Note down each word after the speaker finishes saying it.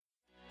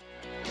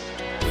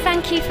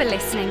Thank you for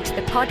listening to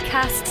the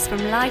podcasts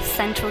from Life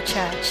Central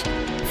Church.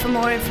 For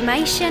more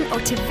information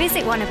or to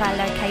visit one of our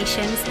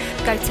locations,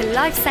 go to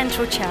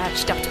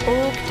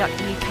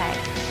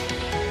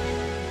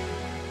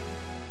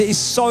lifecentralchurch.org.uk. It is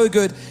so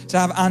good to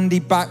have Andy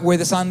back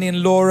with us. Andy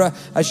and Laura,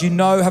 as you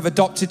know, have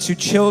adopted 2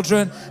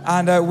 children,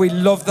 and we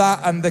love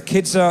that. And the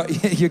kids are,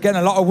 you're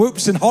getting a lot of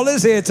whoops and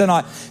hollers here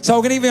tonight. So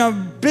we're going to give you a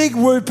big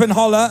whoop and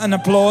holler and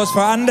applause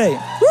for Andy. Woo!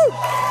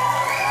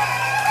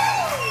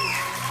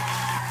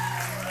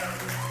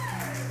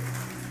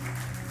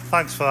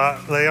 Thanks for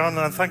that, Leon,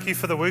 and thank you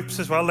for the whoops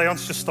as well.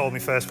 Leon's just stole me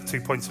first for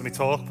 2 points of me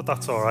talk, but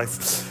that's all right.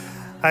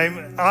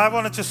 I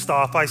want to just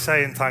start by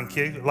saying thank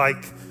you.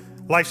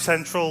 Life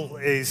Central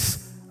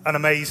is an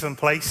amazing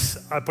place,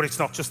 but it's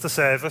not just a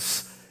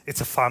service, it's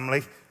a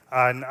family.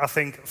 And I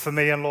think for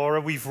me and Laura,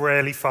 we've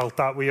really felt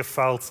that. We have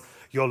felt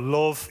your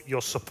love,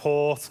 your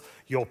support,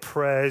 your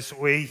prayers.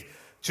 We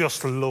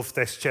just love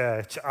this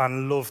church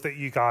and love that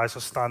you guys are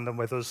standing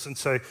with us. And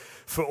so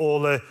for all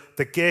the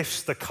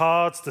gifts, the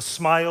cards, the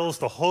smiles,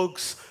 the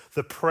hugs,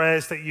 the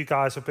prayers that you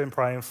guys have been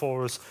praying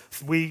for us,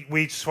 we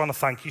just want to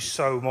thank you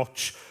so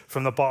much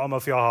from the bottom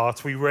of your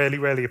heart. We really,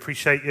 really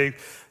appreciate you.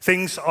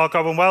 Things are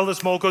going well.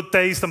 There's more good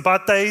days than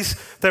bad days.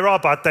 There are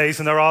bad days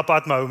and there are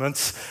bad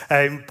moments,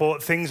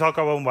 but things are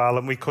going well,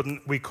 and we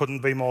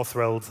couldn't be more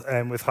thrilled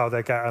with how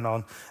they're getting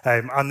on.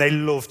 And they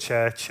love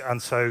church, and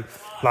so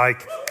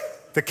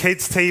the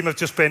kids team have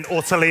just been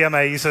utterly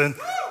amazing.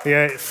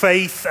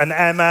 Faith and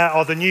Emma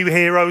are the new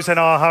heroes in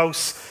our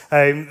house.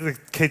 The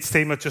kids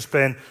team have just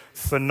been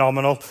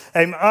phenomenal.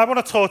 I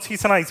want to talk to you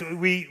tonight.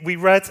 We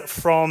read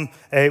from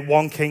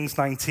 1 Kings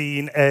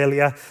 19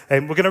 earlier.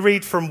 We're going to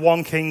read from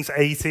 1 Kings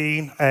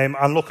 18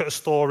 and look at a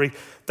story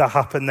that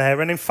happened there.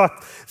 And in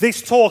fact,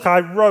 this talk I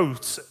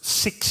wrote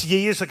 6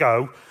 years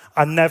ago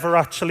and never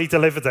actually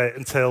delivered it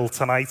until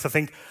tonight. I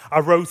think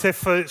I wrote it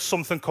for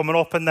something coming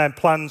up, and then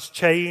plans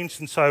changed,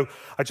 and so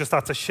I just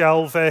had to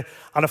shelve it.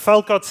 And I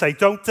felt God say,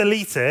 don't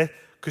delete it,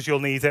 because you'll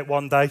need it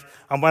one day.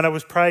 And when I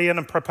was praying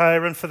and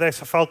preparing for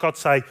this, I felt God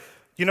say,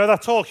 you know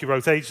that talk you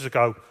wrote ages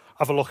ago?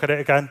 Have a look at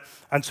it again.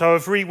 And so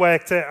I've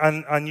reworked it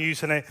and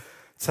using it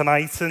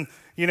tonight. And,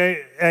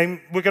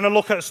 we're going to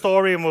look at a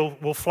story, and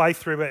we'll fly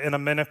through it in a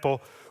minute.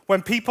 But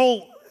when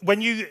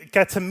you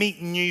get to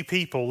meet new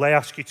people, they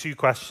ask you 2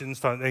 questions,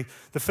 don't they?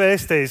 The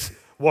first is,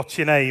 what's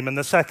your name? And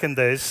the second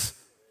is,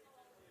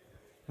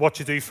 what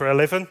do you do for a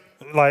living?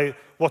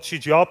 What's your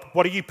job?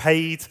 What are you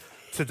paid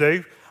to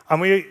do?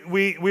 And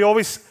we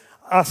always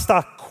ask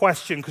that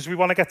question because we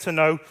want to get to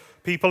know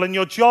people. And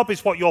your job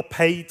is what you're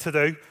paid to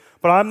do.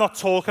 But I'm not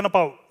talking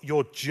about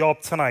your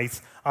job tonight.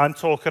 I'm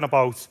talking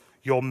about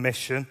your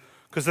mission.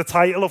 Because the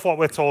title of what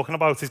we're talking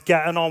about is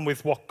getting on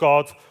with what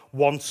God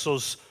wants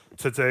us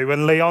to do.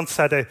 And Leon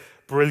said it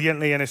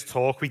brilliantly in his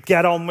talk. We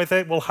get on with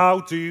it. Well, how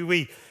do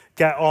we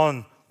get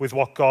on with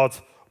what God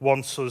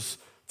wants us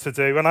to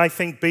do? And I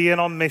think being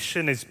on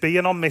mission is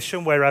being on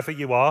mission wherever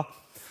you are.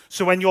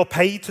 So when you're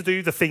paid to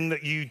do the thing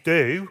that you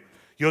do,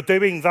 you're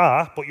doing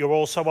that, but you're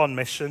also on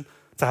mission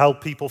to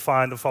help people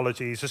find and follow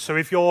Jesus. So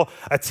if you're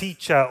a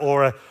teacher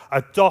or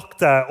a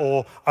doctor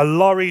or a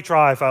lorry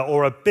driver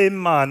or a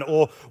bin man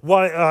or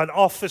an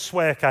office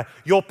worker,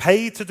 you're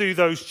paid to do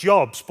those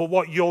jobs, but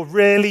what you're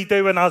really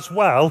doing as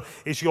well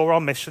is you're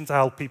on mission to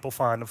help people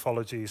find and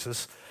follow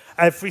Jesus.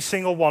 Every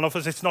single one of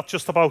us, it's not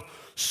just about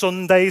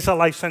Sundays at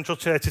Life Central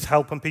Church, it's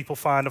helping people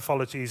find and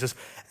follow Jesus.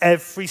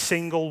 Every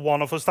single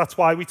one of us, that's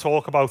why we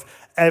talk about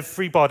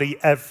everybody,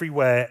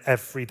 everywhere,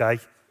 every day.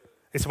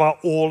 It's about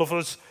all of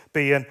us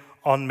being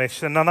on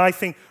mission. And I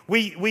think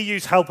we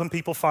use helping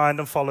people find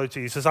and follow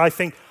Jesus. I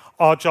think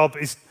our job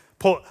is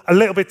put a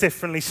little bit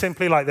differently,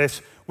 simply like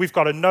this. We've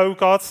got to know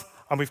God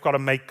and we've got to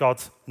make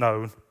God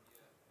known.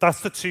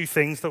 That's the 2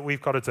 things that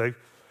we've got to do.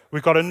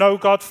 We've got to know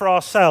God for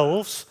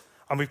ourselves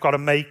and we've got to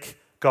make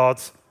God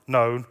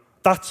known.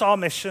 That's our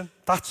mission.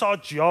 That's our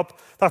job.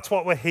 That's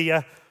what we're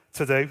here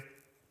to do.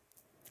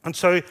 And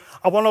so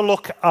I want to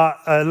look at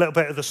a little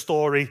bit of the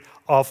story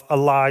of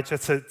Elijah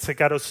to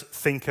get us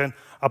thinking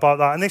about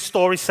that. And this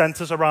story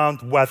centers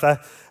around weather.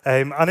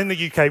 And in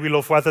the UK, we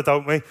love weather,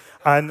 don't we?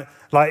 And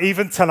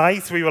even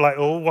tonight, we were like,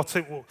 oh, what's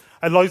it?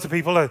 And loads of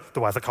people are, the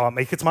weather can't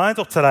make its mind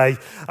up today.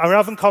 And we're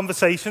having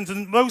conversations,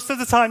 and most of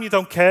the time you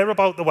don't care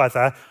about the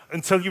weather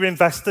until you're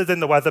invested in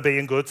the weather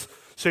being good.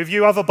 So if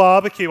you have a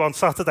barbecue on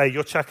Saturday,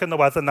 you're checking the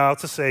weather now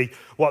to see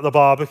what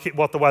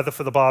the weather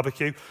for the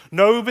barbecue.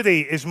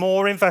 Nobody is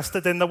more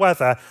invested in the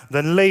weather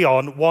than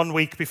Leon 1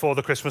 week before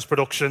the Christmas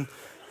production.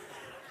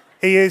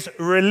 He is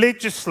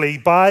religiously,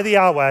 by the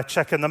hour,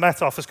 checking the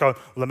Met Office, going,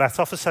 well, the Met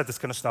Office said it's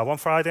going to snow on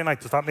Friday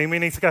night. Does that mean we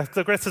need to get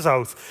the gritters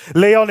out?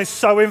 Leon is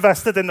so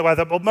invested in the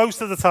weather, but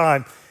most of the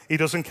time, he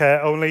doesn't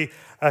care, only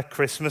at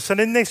Christmas. And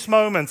in this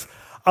moment,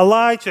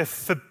 Elijah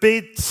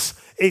forbids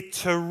it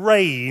to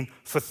rain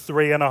for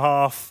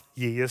 3.5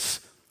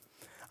 years.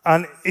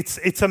 And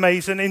it's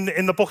amazing.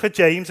 In the book of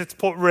James, it's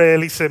put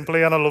really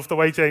simply, and I love the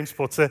way James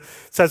puts it. It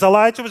says,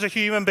 Elijah was a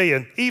human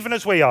being, even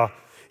as we are.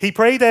 He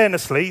prayed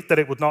earnestly that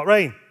it would not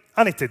rain.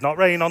 And it did not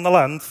rain on the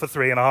land for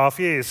 3.5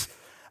 years.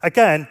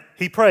 Again,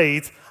 he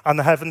prayed, and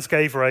the heavens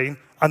gave rain,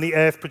 and the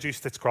earth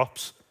produced its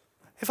crops.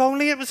 If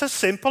only it was as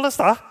simple as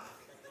that.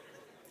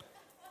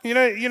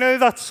 You know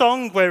that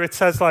song where it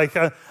says like,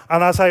 and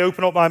as I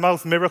open up my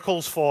mouth,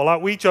 miracles fall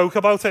out. We joke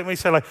about it and we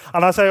say like,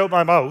 and as I open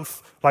my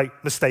mouth,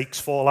 like mistakes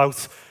fall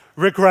out,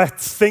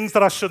 regrets, things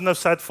that I shouldn't have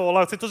said fall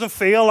out. It doesn't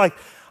feel like,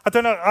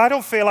 I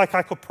don't feel like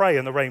I could pray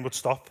and the rain would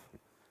stop.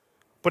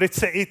 But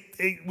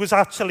it was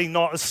actually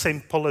not as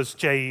simple as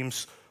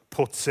James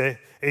puts it.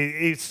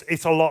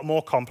 It's a lot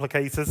more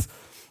complicated.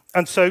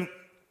 And so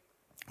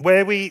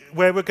where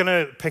we're going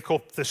to pick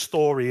up the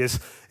story is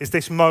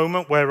this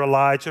moment where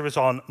Elijah is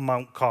on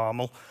Mount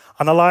Carmel.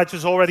 And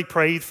Elijah's already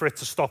prayed for it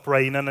to stop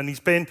raining, and he's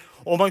been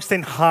almost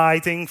in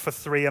hiding for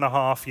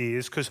 3.5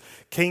 years because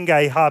King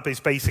Ahab is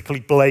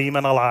basically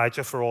blaming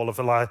Elijah for all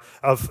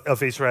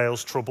of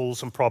Israel's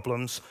troubles and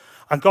problems.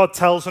 And God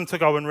tells him to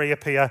go and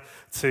reappear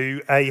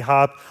to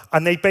Ahab.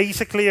 And they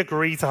basically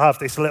agree to have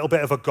this little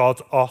bit of a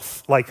God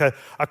off, like a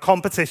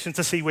competition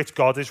to see which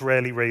God is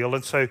really real.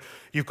 And so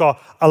you've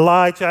got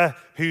Elijah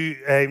who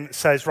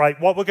says, right,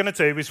 what we're going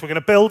to do is we're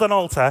going to build an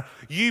altar.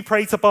 You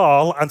pray to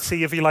Baal and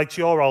see if he likes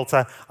your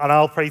altar. And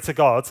I'll pray to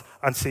God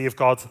and see if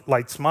God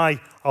likes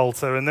my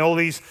altar. And all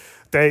these...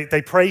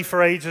 They pray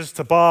for ages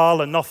to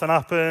Baal and nothing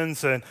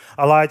happens, and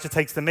Elijah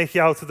takes the mickey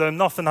out of them,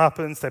 nothing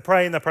happens. They're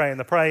praying,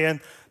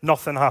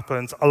 nothing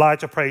happens.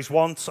 Elijah prays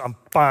once and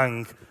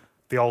bang,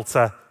 the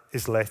altar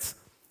is lit.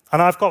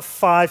 And I've got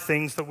 5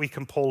 things that we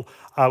can pull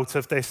out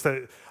of this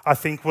that I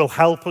think will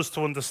help us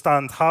to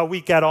understand how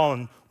we get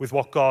on with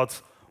what God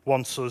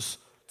wants us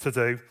to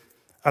do.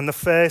 And the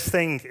first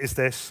thing is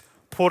this: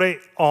 put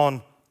it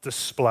on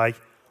display.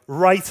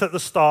 Right at the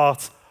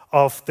start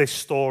of this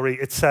story,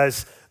 it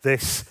says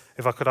this.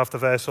 If I could have the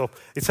verse up.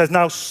 It says,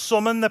 now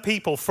summon the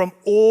people from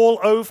all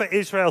over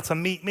Israel to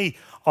meet me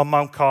on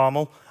Mount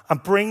Carmel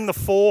and bring the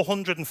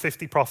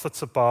 450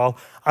 prophets of Baal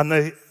and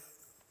the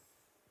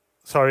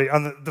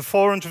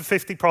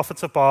 450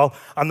 prophets of Baal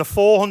and the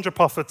 400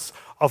 prophets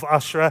of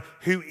Asherah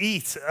who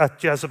eat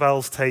at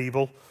Jezebel's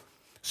table.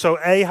 So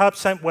Ahab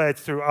sent word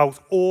throughout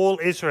all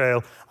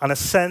Israel and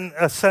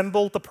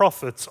assembled the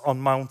prophets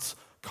on Mount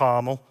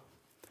Carmel.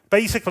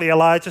 Basically,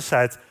 Elijah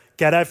said,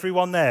 get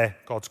everyone there.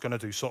 God's going to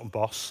do something,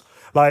 boss.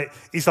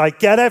 He's like,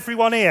 get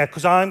everyone here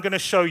because I'm going to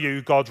show you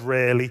who God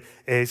really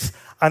is.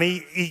 And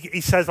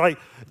he says,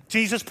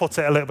 Jesus puts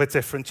it a little bit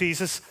different.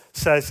 Jesus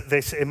says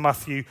this in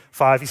Matthew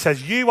 5. He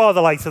says, you are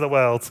the light of the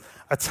world.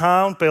 A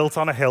town built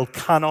on a hill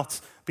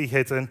cannot be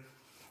hidden.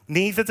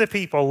 Neither do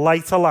people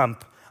light a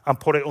lamp and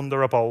put it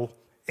under a bowl.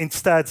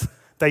 Instead,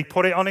 they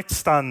put it on its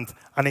stand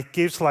and it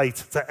gives light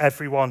to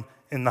everyone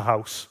in the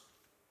house.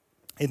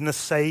 In the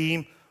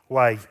same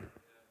way,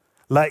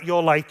 let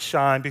your light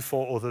shine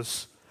before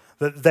others,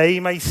 that they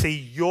may see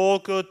your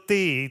good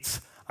deeds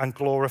and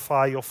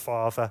glorify your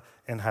Father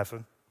in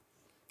heaven.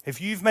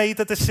 If you've made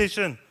a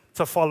decision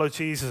to follow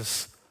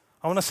Jesus,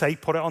 I want to say,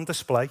 put it on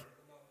display.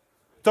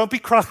 Don't be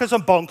crackers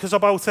and bonkers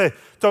about it.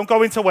 Don't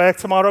go into work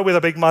tomorrow with a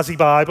big Mazzy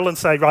Bible and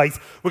say, right,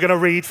 we're going to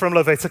read from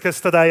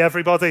Leviticus today,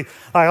 everybody.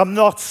 I'm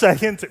not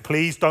saying,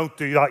 please don't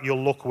do that,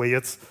 you'll look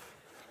weird.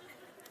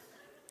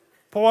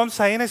 But what I'm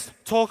saying is,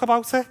 talk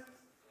about it.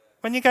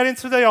 When you get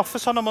into the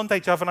office on a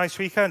Monday, do you have a nice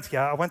weekend?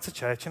 Yeah, I went to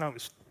church, it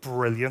was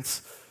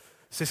brilliant.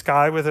 It's this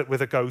guy with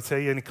a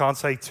goatee, and he can't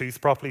say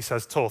tooth properly, he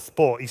says tooth,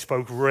 but he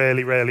spoke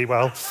really, really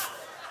well.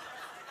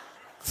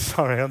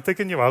 Sorry, I'm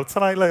digging you out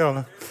tonight,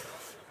 Leon.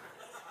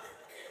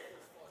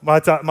 My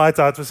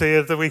dad was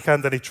here the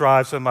weekend, and he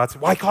drives him mad.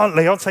 Why can't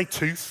Leon say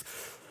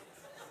tooth?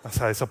 I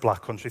say it's a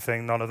black country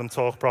thing, none of them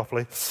talk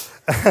properly.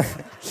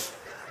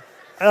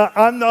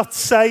 I'm not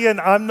saying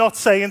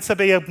to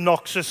be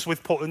obnoxious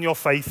with putting your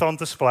faith on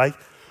display,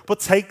 but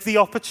take the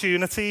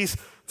opportunities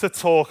to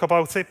talk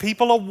about it.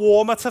 People are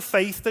warmer to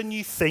faith than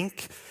you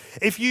think.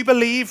 If you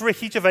believe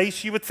Ricky Gervais,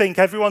 you would think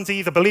everyone's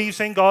either believes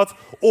in God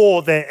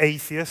or they're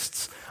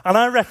atheists. And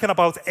I reckon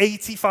about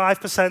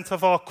 85%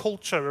 of our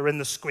culture are in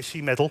the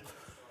squishy middle,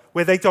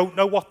 where they don't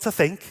know what to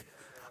think.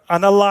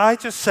 And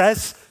Elijah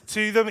says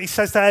to them, he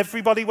says to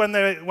everybody when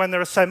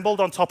they're assembled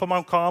on top of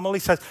Mount Carmel, he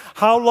says,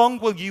 how long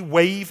will you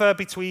waver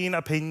between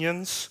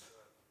opinions?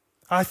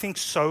 I think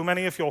so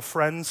many of your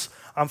friends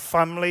and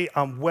family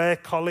and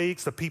work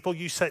colleagues, the people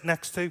you sit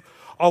next to,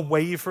 are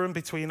wavering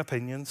between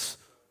opinions.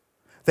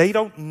 They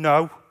don't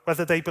know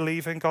whether they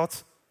believe in God,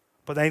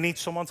 but they need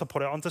someone to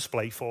put it on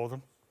display for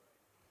them.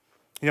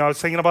 I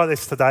was thinking about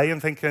this today and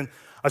thinking,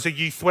 as a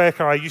youth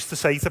worker, I used to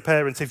say to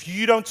parents, if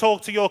you don't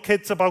talk to your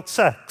kids about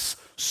sex,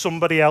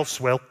 somebody else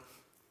will.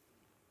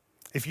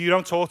 If you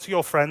don't talk to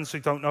your friends who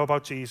don't know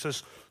about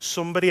Jesus,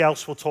 somebody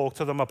else will talk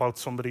to them about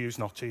somebody who's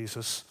not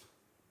Jesus.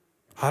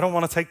 I don't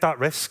want to take that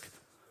risk.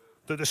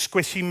 The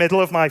squishy middle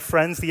of my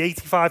friends, the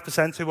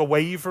 85% who are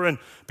wavering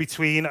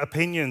between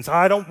opinions,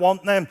 I don't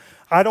want them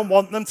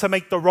to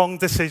make the wrong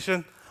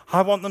decision.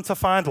 I want them to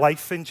find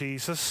life in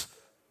Jesus.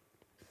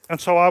 And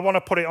so I want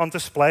to put it on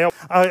display.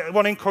 I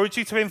want to encourage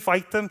you to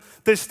invite them.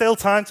 There's still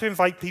time to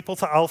invite people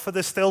to Alpha.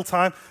 There's still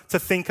time to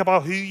think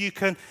about who you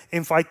can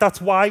invite.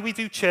 That's why we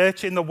do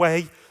church in the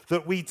way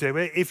that we do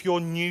it. If you're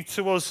new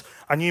to us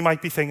and you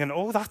might be thinking,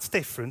 oh, that's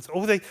different.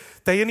 Oh,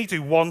 they only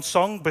do one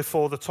song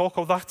before the talk.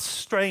 Oh, that's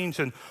strange.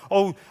 And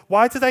oh,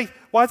 why do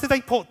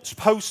they put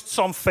posts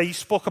on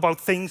Facebook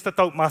about things that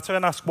don't matter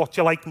and ask what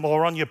you like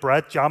more on your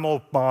bread, jam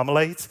or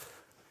marmalade?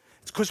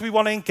 It's because we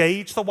want to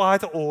engage the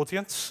wider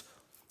audience.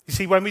 You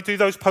see, when we do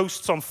those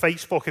posts on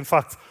Facebook, in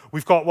fact,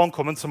 we've got one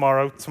coming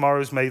tomorrow.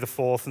 Tomorrow's May the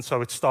 4th, and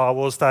so it's Star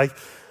Wars Day.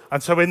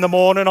 And so in the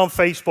morning on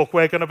Facebook,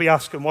 we're going to be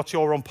asking, what's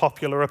your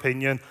unpopular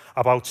opinion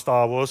about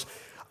Star Wars?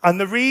 And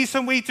the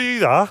reason we do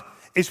that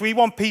is we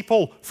want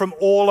people from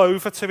all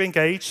over to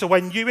engage. So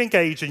when you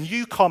engage and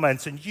you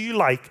comment and you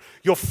like,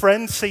 your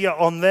friends see it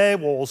on their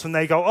walls and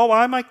they go, oh,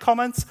 I might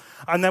comment.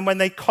 And then when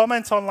they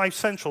comment on Life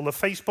Central, the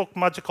Facebook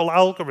magical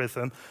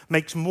algorithm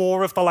makes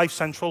more of the Life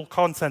Central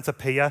content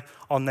appear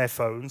on their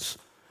phones.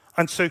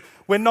 And so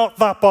we're not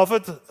that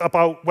bothered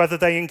about whether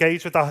they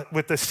engage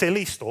with the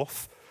silly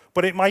stuff,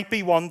 but it might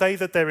be one day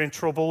that they're in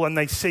trouble and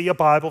they see a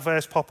Bible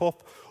verse pop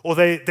up, or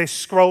they're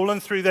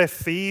scrolling through their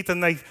feed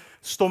and they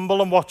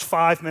stumble and watch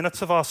 5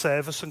 minutes of our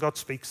service and God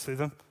speaks to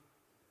them.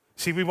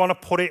 See, we want to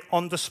put it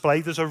on display.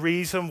 There's a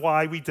reason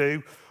why we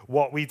do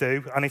what we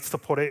do, and it's to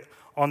put it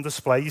on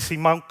display. You see,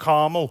 Mount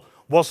Carmel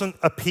wasn't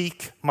a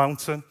peak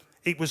mountain.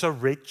 It was a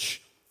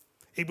ridge.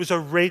 It was a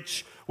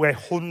ridge where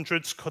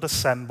hundreds could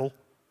assemble.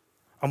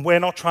 And we're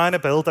not trying to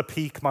build a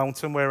peak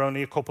mountain where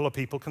only a couple of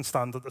people can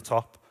stand at the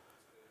top.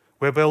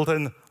 We're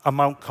building a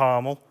Mount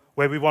Carmel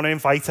where we want to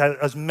invite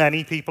as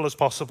many people as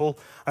possible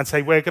and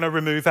say, we're going to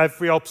remove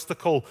every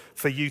obstacle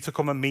for you to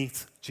come and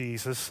meet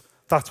Jesus.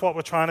 That's what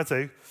we're trying to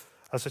do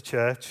as a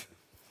church.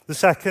 The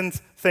second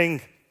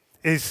thing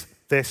is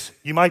this.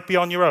 You might be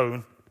on your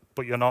own,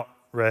 but you're not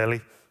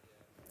really.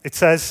 It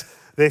says,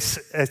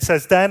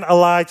 then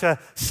Elijah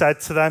said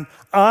to them,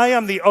 I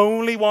am the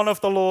only one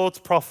of the Lord's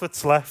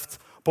prophets left,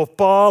 but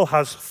Baal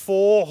has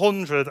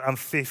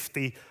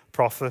 450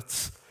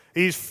 prophets.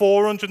 He's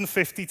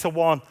 450 to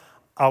 1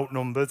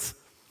 outnumbered.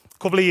 A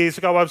couple of years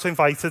ago, I was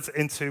invited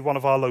into one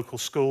of our local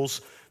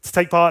schools to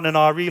take part in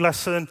an RE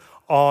lesson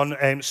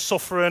on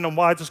suffering and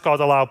why does God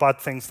allow bad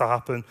things to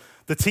happen.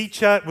 The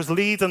teacher was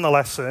leading the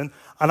lesson,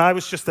 and I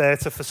was just there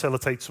to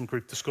facilitate some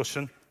group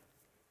discussion.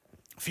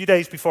 A few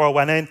days before I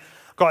went in,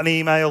 got an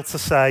email to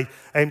say,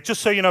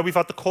 just so you know, we've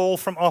had the call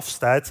from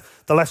Ofsted.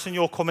 The lesson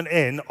you're coming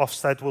in,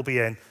 Ofsted will be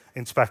in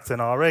inspecting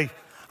RE.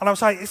 And I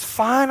was like, it's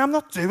fine, I'm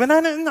not doing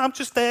anything. I'm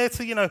just there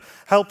to,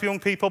 help young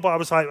people. But I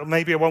was like, well,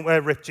 maybe I won't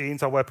wear ripped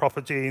jeans, I'll wear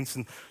proper jeans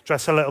and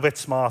dress a little bit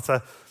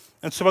smarter.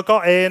 And so I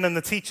got in, and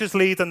the teacher's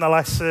leading the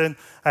lesson,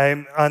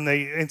 and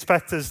the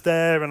inspector's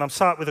there, and I'm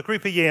sat with a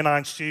group of Year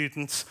 9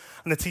 students,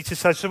 and the teacher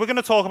says, so we're going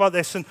to talk about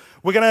this, and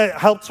we're going to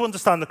help to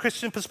understand the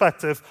Christian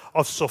perspective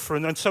of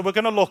suffering. And so we're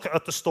going to look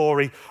at the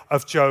story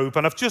of Job.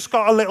 And I've just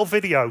got a little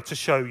video to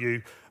show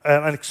you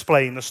and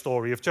explain the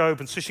story of Job.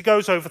 And so she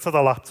goes over to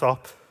the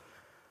laptop,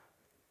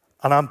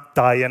 and I'm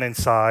dying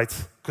inside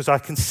because I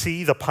can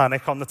see the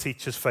panic on the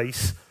teacher's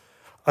face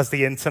as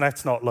the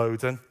internet's not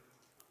loading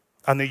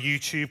and the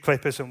YouTube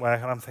clip isn't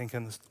working. I'm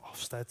thinking, there's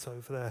Ofsted's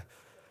over there.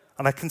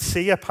 And I can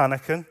see her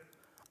panicking.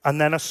 And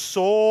then I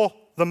saw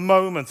the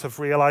moment of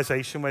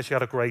realization where she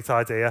had a great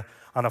idea.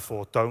 And I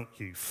thought, don't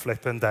you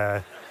flipping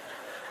dare.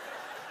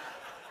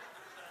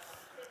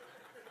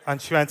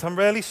 And she went, I'm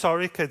really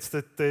sorry, kids,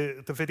 that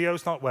the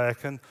video's not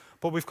working.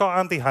 But we've got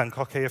Andy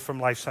Hancock here from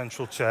Life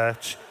Central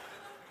Church.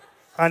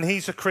 And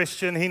he's a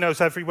Christian. He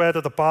knows every word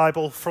of the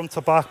Bible, front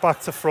to back,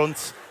 back to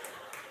front.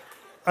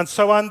 And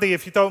so, Andy,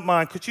 if you don't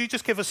mind, could you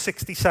just give us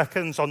 60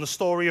 seconds on the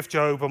story of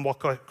Job and what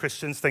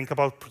Christians think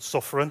about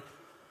suffering?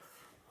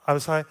 I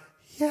was like,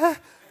 yeah.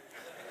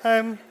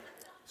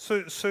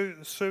 So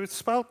it's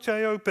spelled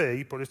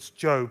J-O-B, but it's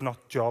Job,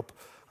 not Job.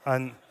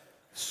 And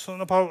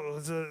something about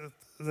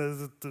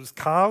there's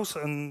cows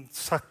and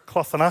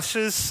sackcloth and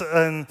ashes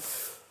and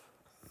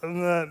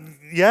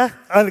yeah,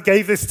 and I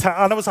gave this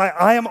and I was like,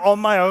 I am on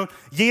my own.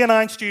 Year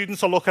 9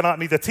 students are looking at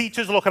me. The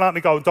teacher's looking at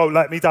me going, don't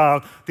let me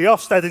down. The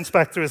Ofsted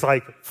inspector is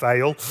like,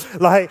 fail.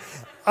 Like,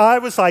 I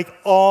was like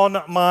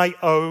on my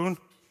own,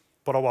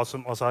 but I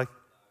wasn't, was I?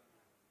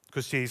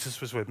 Because Jesus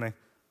was with me.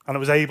 And I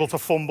was able to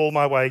fumble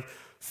my way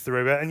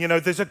through it. And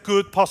there's a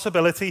good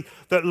possibility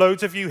that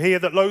loads of you here,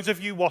 that loads of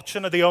you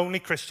watching are the only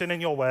Christian in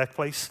your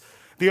workplace.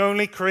 The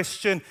only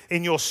Christian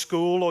in your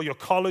school or your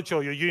college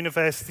or your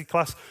university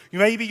class.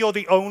 Maybe you're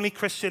the only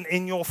Christian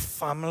in your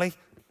family.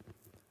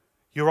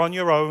 You're on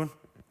your own,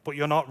 but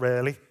you're not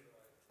really.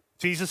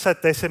 Jesus said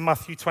this in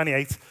Matthew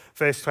 28,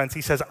 verse 20.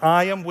 He says,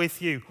 I am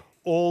with you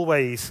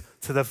always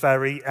to the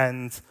very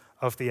end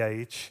of the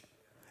age.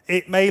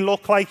 It may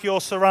look like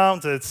you're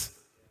surrounded,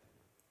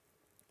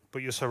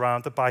 but you're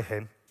surrounded by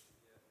him.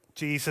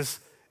 Jesus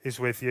is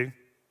with you.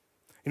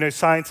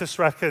 Scientists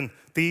reckon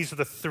these are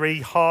the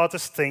 3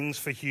 hardest things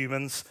for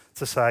humans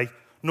to say.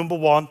 Number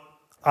 1,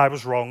 I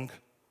was wrong.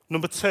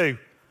 Number 2,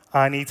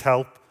 I need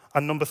help.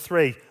 And number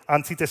 3,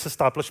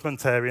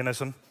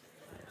 anti-disestablishmentarianism.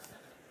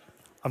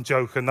 I'm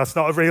joking, that's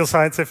not a real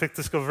scientific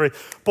discovery.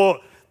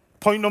 But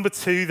point number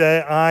 2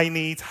 there, I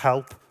need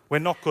help. We're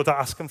not good at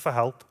asking for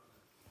help.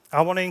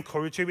 I want to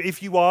encourage you,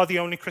 if you are the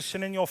only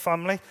Christian in your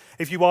family,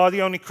 if you are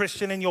the only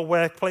Christian in your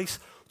workplace,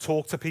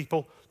 talk to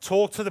people.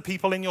 Talk to the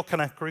people in your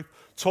Connect group.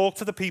 Talk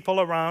to the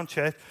people around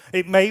church.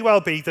 It may well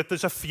be that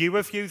there's a few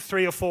of you,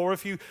 3 or 4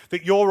 of you,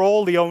 that you're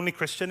all the only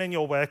Christian in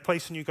your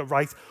workplace, and you go,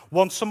 right,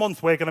 once a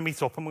month we're going to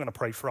meet up and we're going to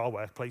pray for our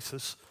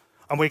workplaces.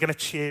 And we're going to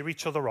cheer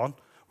each other on.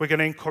 We're going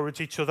to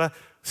encourage each other.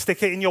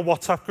 Stick it in your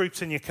WhatsApp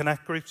groups, in your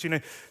Connect groups,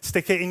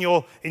 stick it in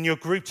your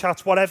group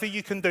chats, whatever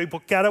you can do,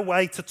 but get a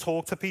way to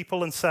talk to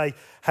people and say,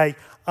 hey,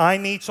 I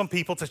need some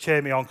people to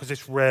cheer me on because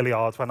it's really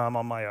hard when I'm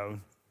on my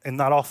own. In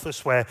that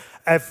office where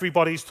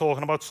everybody's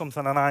talking about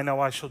something and I know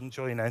I shouldn't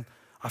join in,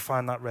 I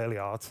find that really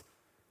hard.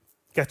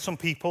 Get some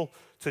people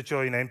to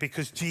join in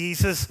because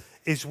Jesus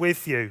is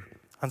with you,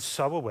 and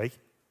so are we.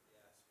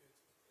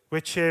 We're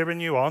cheering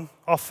you on.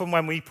 Often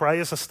when we pray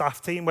as a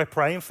staff team, we're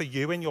praying for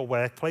you in your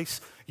workplace,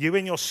 you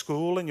in your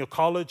school, in your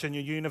college, and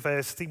your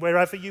university,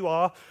 wherever you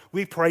are.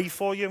 We pray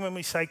for you and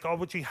we say, God,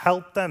 would you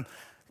help them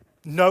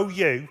know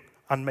you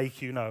and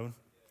make you known?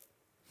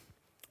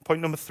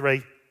 Point number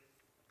 3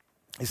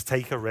 is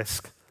take a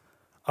risk.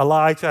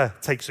 Elijah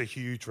takes a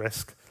huge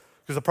risk.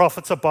 Because the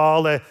prophets of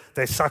Baal,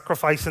 they're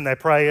sacrificing, they're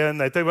praying,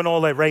 they're doing all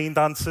their rain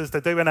dances,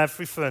 they're doing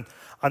everything,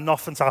 and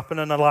nothing's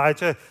happening.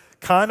 Elijah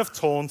kind of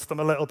taunts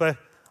them a little bit.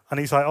 And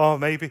he's like, oh,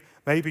 maybe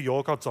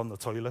your God's on the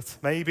toilet.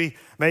 Maybe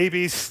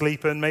he's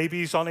sleeping,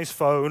 maybe he's on his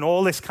phone,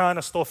 all this kind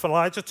of stuff.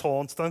 Elijah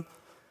taunts them.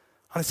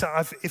 And I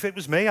said, if it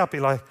was me,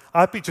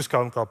 I'd be just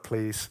going, God,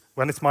 please,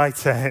 when it's my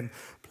turn,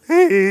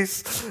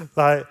 please.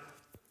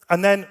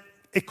 And then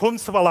it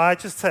comes to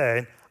Elijah's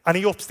turn, and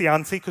he ups the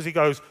ante because he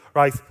goes,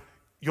 right,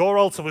 your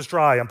altar was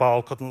dry and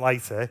Baal couldn't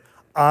light it.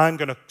 I'm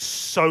going to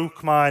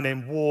soak mine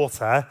in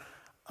water,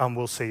 and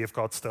we'll see if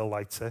God still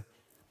lights it.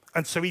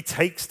 And so he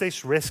takes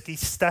this risk. He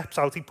steps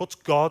out. He puts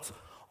God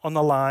on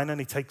the line, and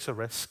he takes a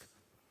risk.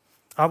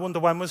 I wonder,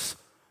 when was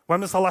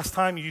the last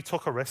time you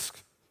took a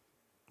risk?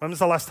 When was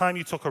the last time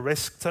you took a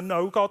risk to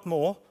know God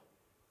more?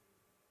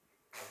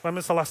 When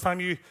was the last time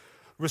you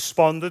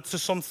responded to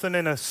something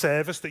in a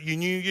service that you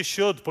knew you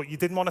should, but you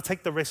didn't want to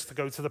take the risk to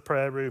go to the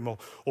prayer room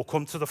or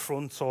come to the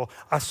front or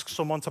ask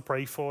someone to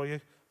pray for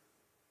you?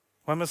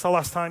 When was the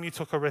last time you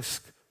took a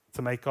risk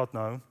to make God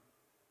known?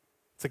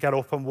 To get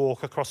up and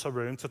walk across a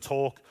room, to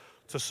talk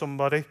to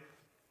somebody?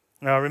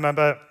 Now, I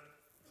remember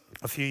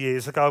a few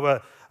years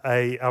ago,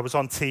 I was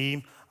on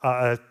team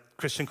at a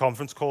Christian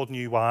conference called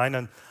New Wine,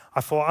 and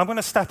I thought, I'm going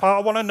to step out.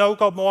 I want to know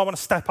God more. I want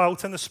to step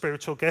out in the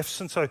spiritual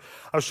gifts. And so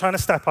I was trying to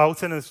step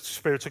out in the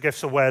spiritual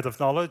gifts of word of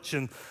knowledge.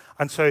 And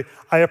so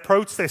I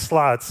approached this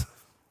lad,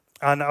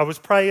 and I was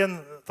praying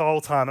the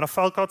whole time, and I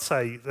felt God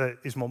say that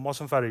his mum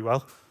wasn't very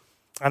well.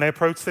 And I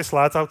approached this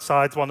lad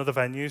outside one of the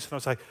venues, and I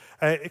was like,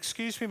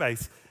 excuse me,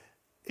 mate,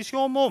 is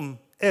your mum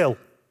ill?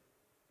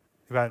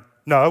 He went,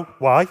 no,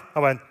 why? I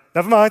went,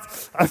 never mind.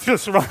 I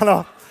just ran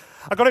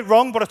off. I got it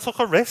wrong, but I took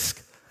a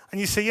risk.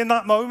 And you see, in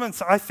that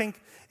moment, I think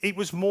it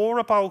was more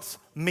about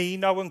me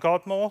knowing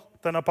God more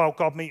than about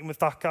God meeting with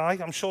that guy.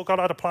 I'm sure God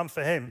had a plan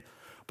for him.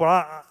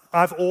 But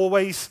I've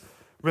always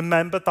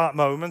remembered that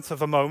moment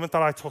of a moment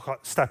that I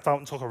stepped out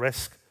and took a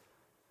risk.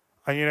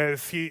 And,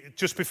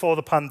 just before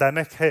the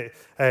pandemic hit,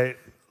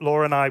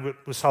 Laura and I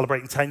were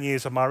celebrating 10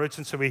 years of marriage.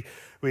 And so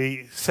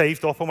we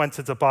saved up and went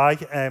to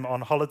Dubai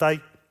on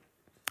holiday.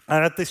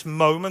 And at this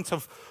moment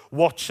of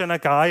watching a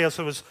guy as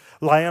I was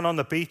lying on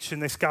the beach,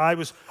 and this guy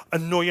was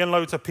annoying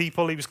loads of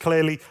people. He was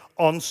clearly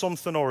on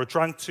something or had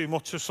drank too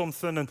much or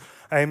something.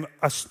 And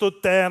I stood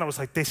there and I was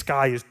like, this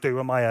guy is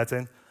doing my head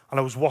in. And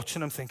I was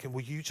watching him thinking,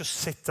 will you just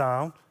sit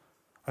down?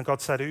 And God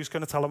said, who's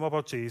going to tell him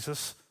about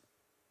Jesus?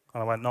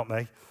 And I went, not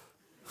me.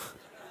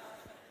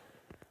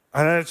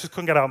 And I just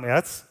couldn't get out of my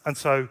head. And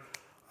so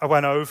I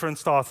went over and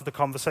started the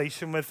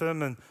conversation with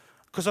him. And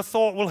because I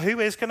thought, well, who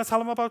is going to tell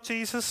him about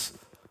Jesus?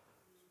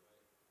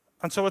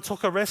 And so I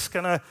took a risk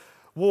and I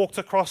walked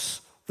across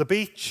the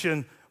beach,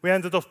 and we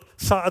ended up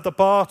sat at the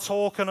bar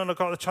talking, and I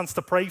got a chance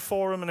to pray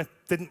for him, and it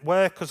didn't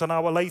work because an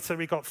hour later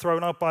he got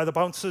thrown out by the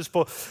bouncers.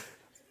 But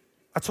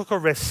I took a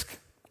risk.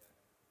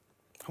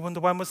 I wonder,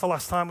 when was the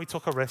last time we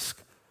took a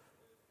risk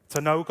to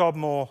know God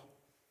more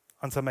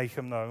and to make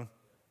him known?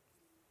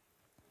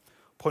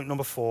 Point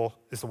number 4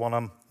 is the one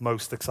I'm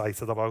most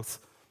excited about.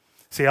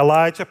 See,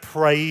 Elijah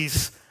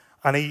prays.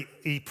 And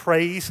he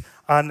prays,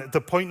 and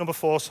the point number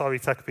 4, sorry,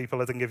 tech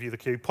people, I didn't give you the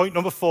cue. Point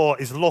number 4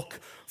 is look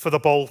for the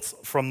bolt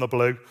from the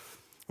blue.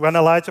 When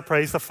Elijah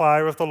prays, the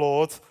fire of the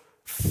Lord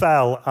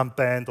fell and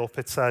burned up,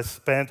 it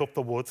says, burned up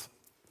the wood.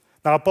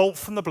 Now, a bolt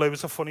from the blue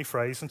is a funny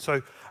phrase, and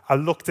so I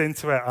looked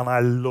into it, and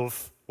I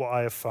love what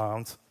I have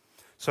found.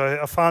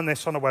 So I found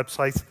this on a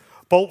website.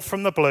 Bolt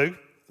from the blue,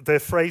 the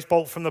phrase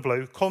bolt from the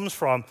blue, comes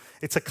from,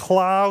 it's a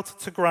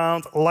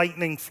cloud-to-ground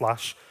lightning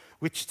flash,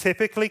 which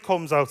typically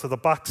comes out of the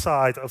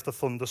backside of the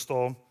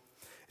thunderstorm.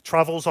 It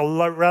travels a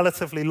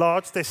relatively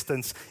large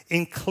distance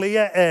in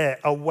clear air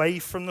away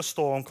from the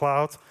storm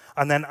cloud,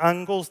 and then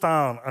angles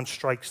down and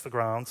strikes the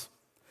ground.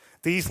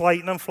 These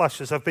lightning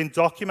flashes have been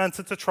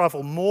documented to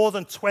travel more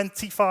than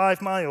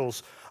 25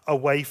 miles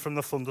away from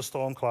the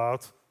thunderstorm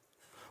cloud.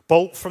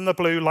 bolt from the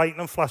blue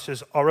lightning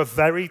flashes are a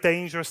very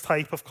dangerous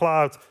type of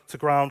cloud to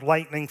ground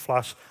lightning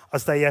flash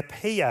as they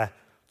appear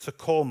to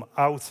come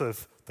out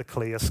of the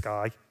clear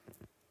sky.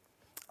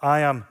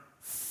 I am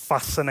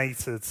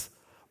fascinated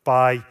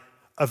by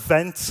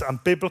events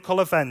and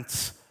biblical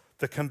events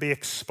that can be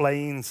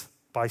explained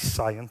by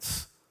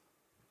science.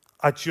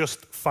 I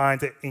just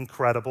find it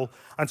incredible.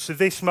 And so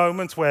this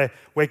moment where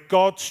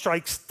God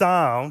strikes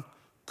down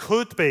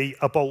could be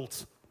a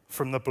bolt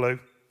from the blue.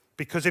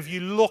 Because if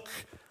you look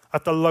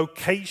at the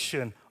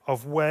location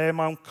of where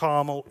Mount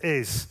Carmel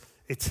is,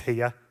 it's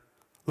here,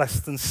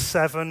 less than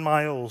 7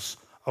 miles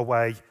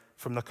away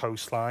from the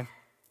coastline.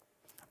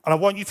 And I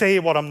want you to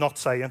hear what I'm not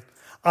saying.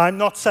 I'm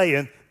not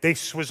saying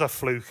this was a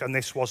fluke and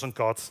this wasn't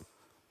God.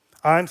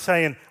 I'm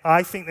saying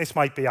I think this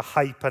might be a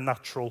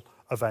hypernatural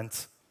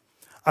event.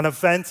 An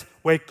event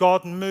where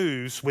God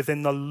moves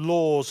within the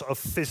laws of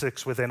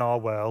physics within our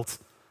world.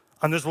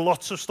 And there's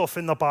lots of stuff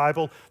in the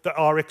Bible that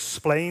are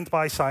explained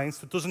by science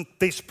that doesn't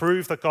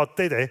disprove that God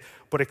did it,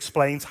 but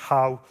explains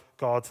how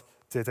God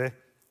did it.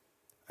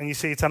 And you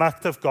see, it's an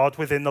act of God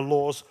within the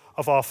laws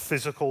of our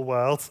physical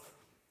world.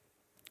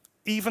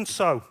 Even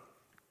so,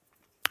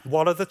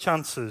 what are the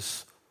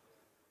chances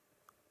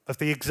of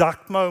the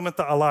exact moment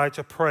that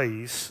Elijah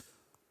prays,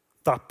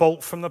 that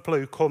bolt from the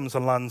blue comes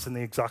and lands in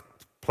the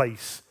exact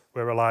place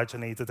where Elijah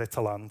needed it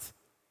to land?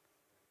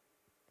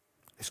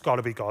 It's got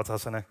to be God,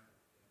 hasn't it?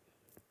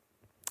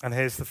 And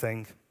here's the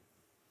thing.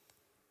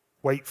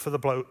 Wait for the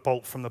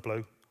bolt from the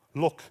blue.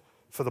 Look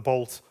for the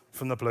bolt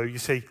from the blue. You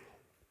see,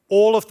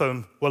 all of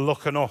them were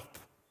looking up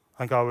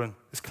and going,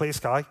 it's clear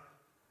sky. It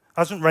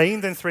hasn't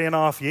rained in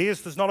 3.5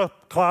 years. There's not a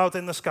cloud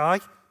in the sky.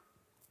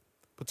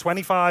 But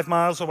 25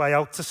 miles away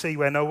out to sea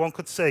where no one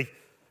could see,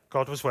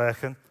 God was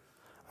working.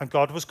 And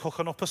God was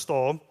cooking up a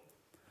storm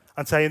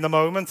and saying, the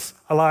moment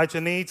Elijah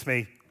needs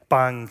me,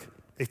 bang,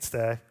 it's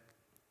there.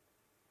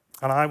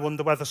 And I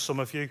wonder whether some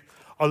of you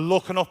are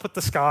looking up at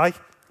the sky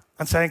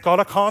and saying, God,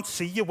 I can't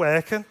see you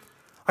working.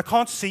 I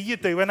can't see you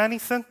doing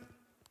anything.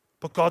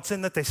 But God's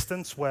in the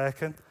distance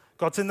working.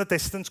 God's in the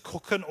distance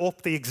cooking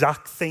up the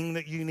exact thing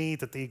that you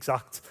need at the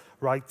exact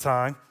right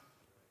time.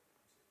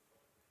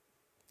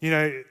 You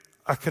know,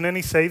 I can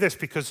only say this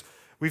because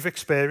we've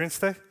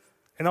experienced it.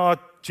 In our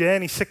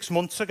journey 6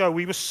 months ago,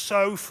 we were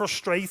so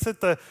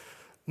frustrated that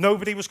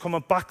nobody was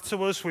coming back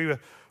to us. We were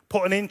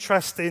putting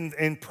interest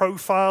in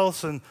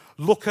profiles and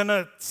looking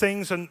at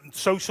things, and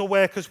social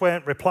workers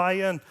weren't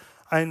replying.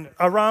 And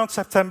around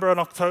September and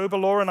October,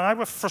 Laura and I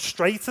were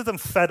frustrated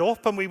and fed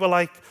up, and we were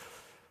like,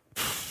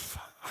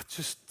 I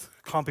just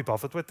can't be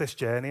bothered with this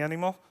journey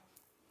anymore.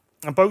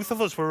 And both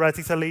of us were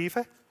ready to leave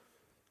it.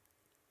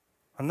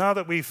 And now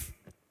that we've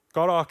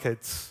got our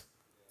kids,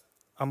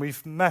 and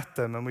we've met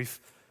them, and we've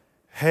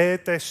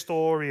heard their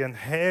story and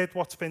heard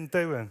what's been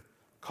doing,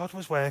 God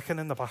was working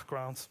in the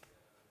background.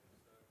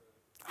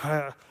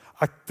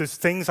 There's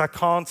things I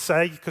can't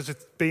say because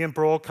it's being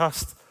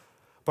broadcast,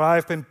 but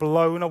I've been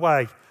blown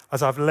away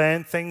as I've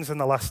learned things in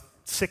the last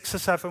 6 or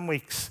 7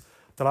 weeks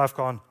that I've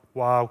gone,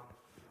 wow.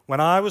 When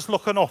I was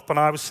looking up and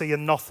I was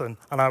seeing nothing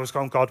and I was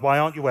going, God, why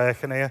aren't you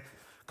working here?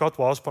 God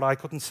was, but I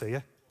couldn't see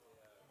it.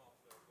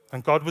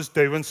 And God was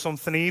doing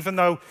something, even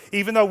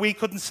though we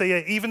couldn't see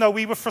it, even though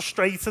we were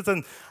frustrated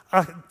and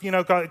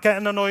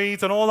getting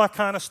annoyed and all that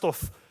kind of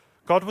stuff.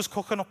 God was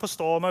cooking up a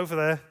storm over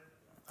there,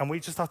 and we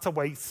just had to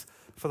wait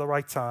for the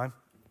right time.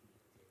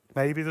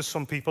 Maybe there's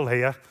some people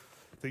here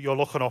that you're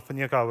looking up and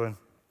you're going,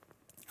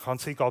 can't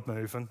see God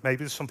moving. Maybe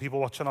there's some people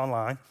watching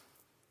online.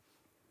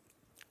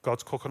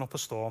 God's cooking up a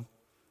storm.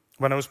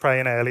 When I was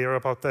praying earlier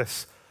about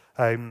this,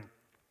 I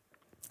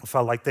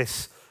felt like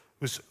this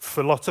was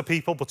for lots of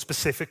people, but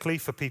specifically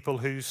for people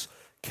whose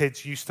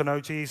kids used to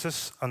know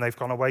Jesus and they've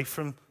gone away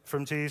from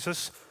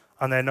Jesus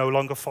and they're no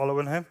longer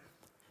following him.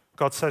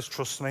 God says,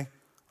 trust me,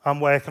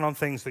 I'm working on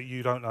things that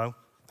you don't know.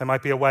 They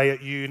might be away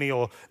at uni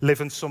or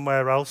living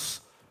somewhere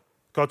else.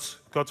 God's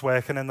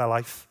working in their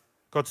life.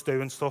 God's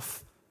doing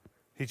stuff.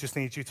 He just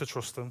needs you to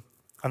trust him.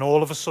 And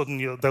all of a sudden,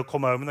 they'll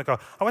come home and they'll go,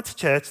 I went to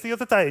church the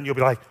other day, and you'll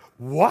be like,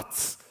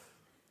 what?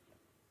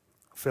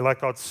 I feel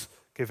like God's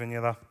giving you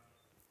that.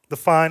 The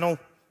final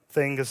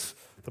thing as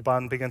the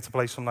band begin to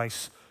play some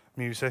nice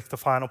music, the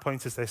final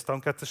point is this: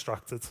 don't get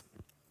distracted.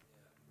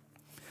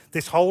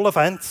 This whole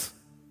event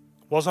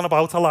wasn't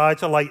about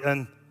Elijah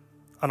lighting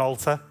an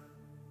altar.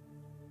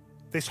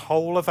 This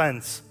whole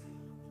event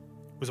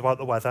was about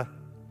the weather.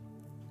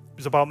 It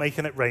was about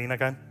making it rain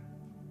again.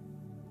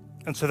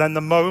 And so then the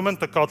moment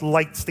that God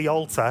lights the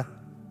altar,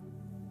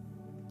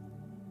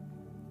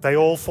 they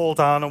all fall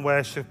down and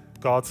worship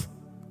God.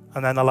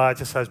 And then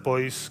Elijah says,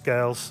 boys,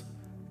 girls,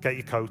 get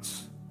your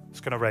coats. It's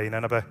going to rain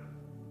in a bit.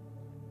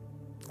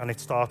 And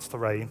it starts to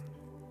rain.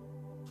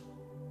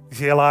 You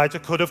see, Elijah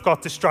could have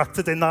got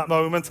distracted in that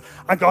moment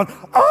and gone,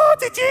 oh,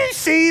 did you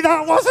see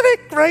that? Wasn't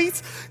it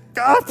great?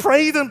 I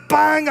prayed and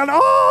bang, and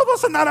oh,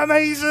 wasn't that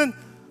amazing?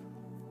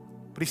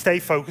 But he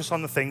stayed focused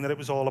on the thing that it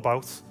was all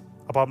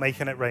about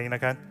making it rain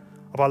again,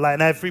 about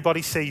letting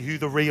everybody see who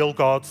the real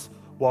God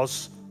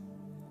was.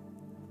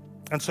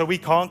 And so we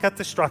can't get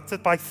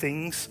distracted by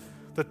things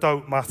that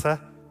don't matter.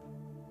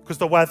 Because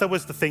the weather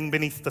was the thing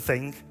beneath the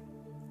thing.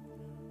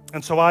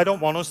 And so I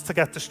don't want us to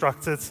get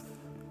distracted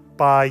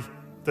by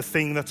the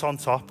thing that's on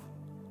top.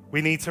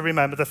 We need to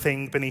remember the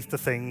thing beneath the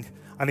thing.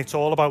 And it's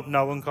all about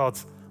knowing God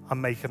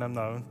and making him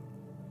known.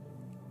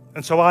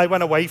 And so I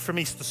went away from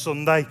Easter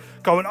Sunday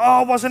going,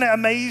 oh, wasn't it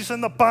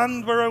amazing? The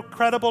band were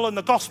incredible and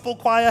the gospel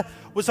choir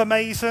was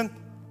amazing.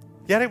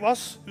 Yeah, it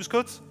was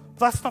good. But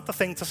that's not the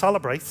thing to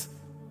celebrate.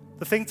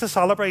 The thing to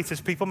celebrate is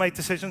people made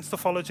decisions to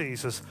follow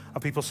Jesus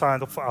and people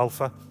signed up for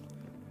Alpha.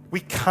 We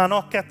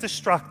cannot get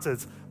distracted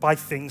by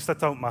things that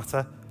don't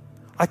matter.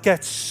 I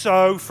get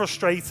so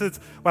frustrated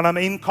when I'm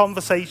in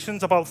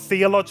conversations about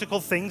theological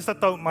things that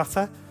don't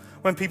matter.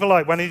 When people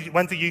are like,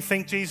 when do you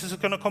think Jesus is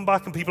going to come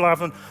back? And people are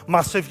having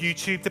massive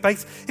YouTube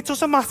debates. It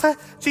doesn't matter.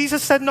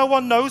 Jesus said no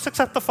one knows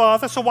except the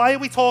Father. So why are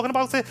we talking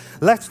about it?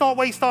 Let's not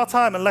waste our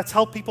time and let's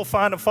help people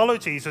find and follow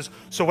Jesus.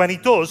 So when he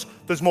does,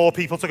 there's more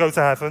people to go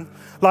to heaven.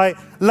 Like,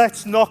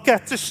 let's not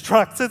get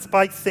distracted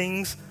by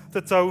things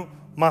that don't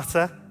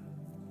matter.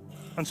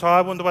 And so I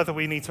wonder whether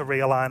we need to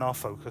realign our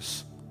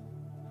focus.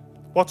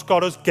 What's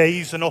got us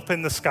gazing up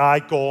in the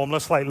sky,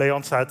 gormless, like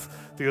Leon said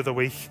the other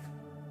week?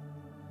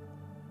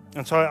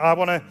 And so I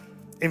want to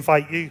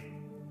invite you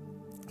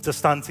to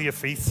stand to your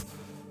feet.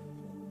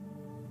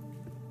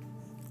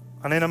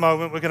 And in a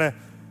moment, we're going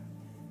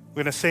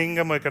to sing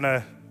and we're going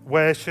to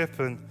worship.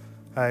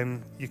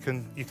 And you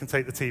can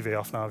take the TV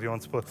off now if you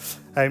want to. But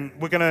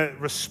we're going to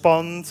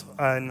respond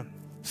and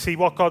see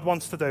what God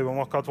wants to do and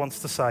what God wants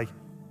to say.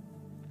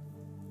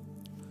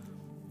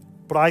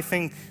 But I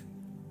think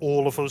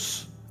all of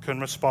us can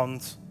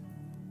respond.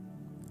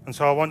 And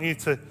so I want you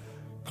to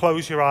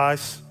close your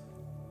eyes.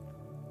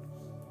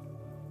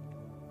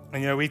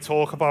 And, you know, we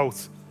talk about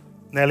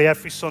nearly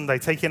every Sunday,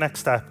 take your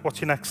next step.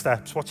 What's your next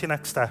steps? What's your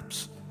next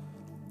steps?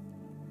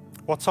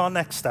 What's our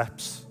next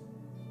steps?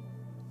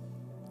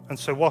 And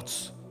so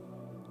what's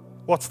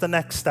the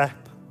next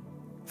step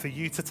for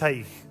you to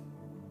take,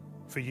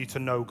 for you to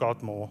know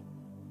God more?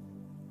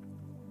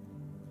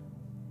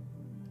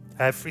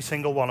 Every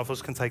single one of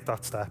us can take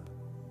that step.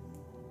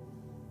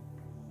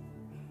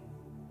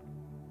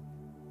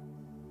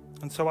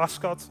 And so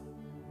ask God.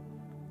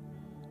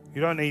 You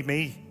don't need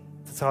me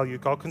to tell you.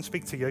 God can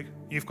speak to you.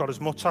 You've got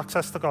as much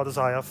access to God as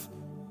I have.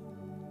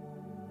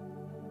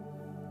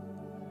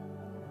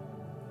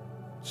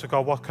 So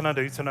God, what can I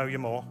do to know you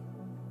more?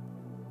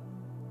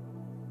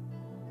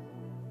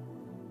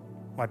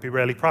 Might be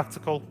really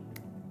practical.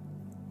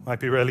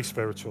 Might be really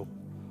spiritual.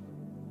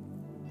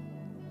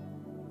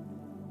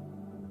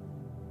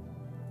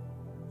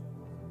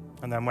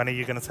 And then when are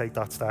you going to take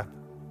that step?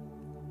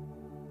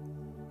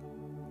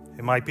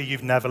 It might be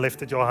you've never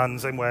lifted your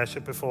hands in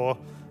worship before.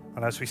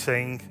 And as we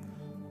sing,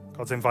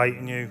 God's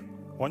inviting you.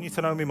 I want you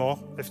to know me more.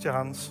 Lift your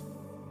hands.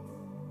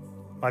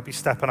 Might be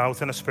stepping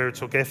out in a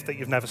spiritual gift that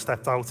you've never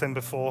stepped out in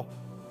before.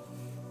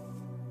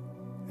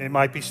 It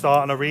might be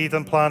starting a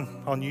reading plan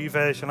on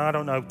YouVersion. I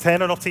don't know.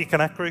 Turning up to your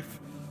Connect group.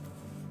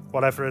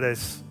 Whatever it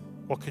is.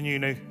 What can you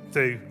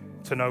do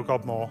to know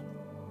God more?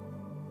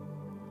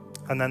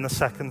 And then the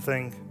second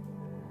thing.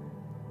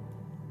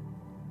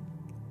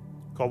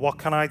 God, what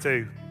can I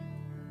do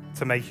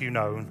to make you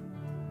known?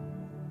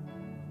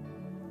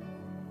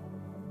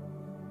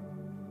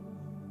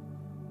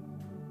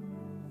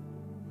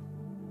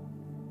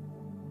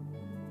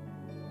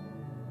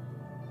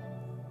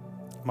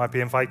 Might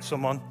be invite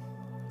someone.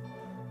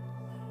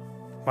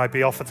 Might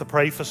be offer to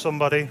pray for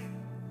somebody.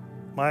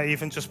 Might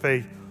even just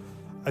be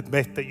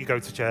admit that you go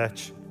to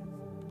church.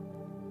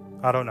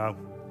 I don't know.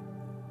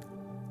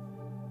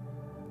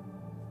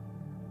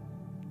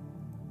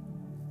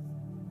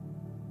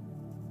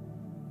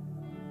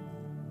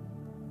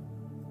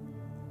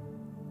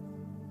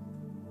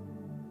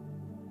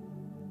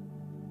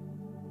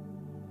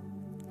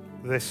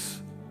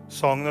 This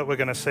song that we're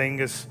going to sing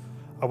is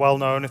a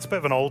well-known, it's a bit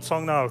of an old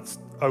song now. It's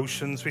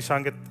Oceans. We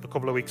sang it a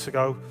couple of weeks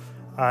ago.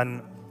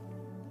 And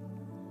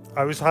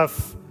I always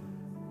have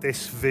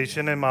this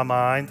vision in my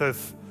mind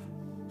of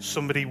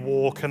somebody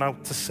walking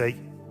out to sea.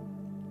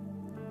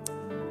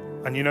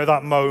 And you know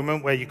that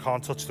moment where you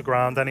can't touch the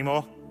ground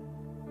anymore?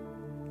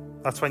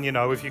 That's when you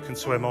know if you can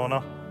swim or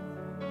not.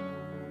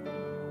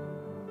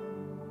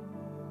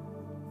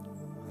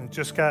 And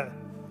just get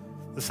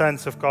the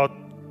sense of God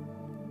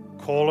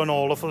calling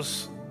all of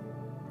us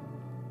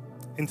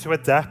into a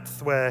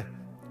depth where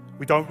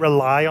we don't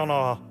rely on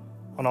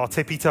our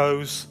tippy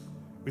toes.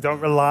 We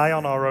don't rely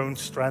on our own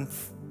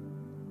strength.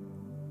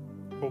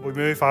 But we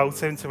move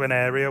out into an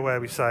area where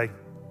we say,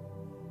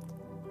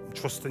 I'm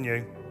trusting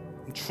you.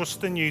 I'm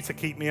trusting you to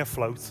keep me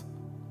afloat.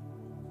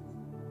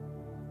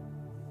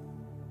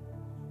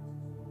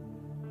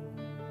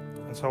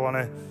 And so I want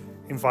to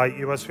invite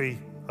you as we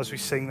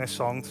sing this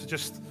song to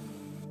just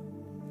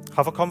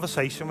have a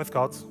conversation with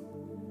God.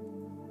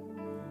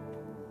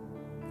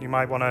 You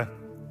might want to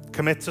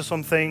commit to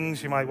some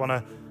things, you might want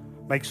to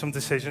make some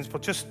decisions,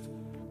 but just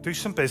do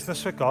some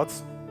business with God,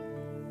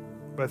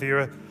 whether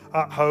you're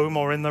at home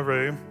or in the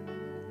room.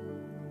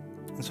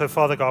 And so,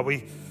 Father God,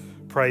 we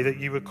pray that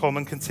you would come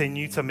and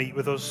continue to meet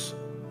with us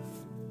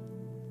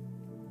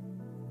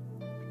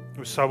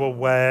We're so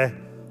aware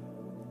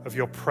of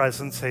your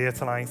presence here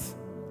tonight.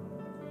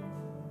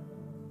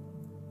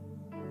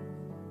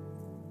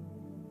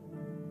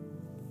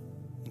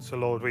 And so,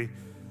 Lord, we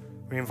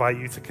invite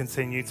you to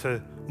continue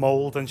to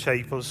mold and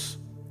shape us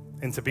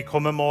into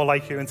becoming more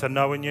like you, into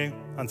knowing you,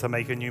 and to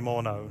making you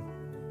more known.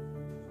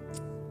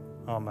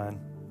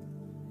 Amen.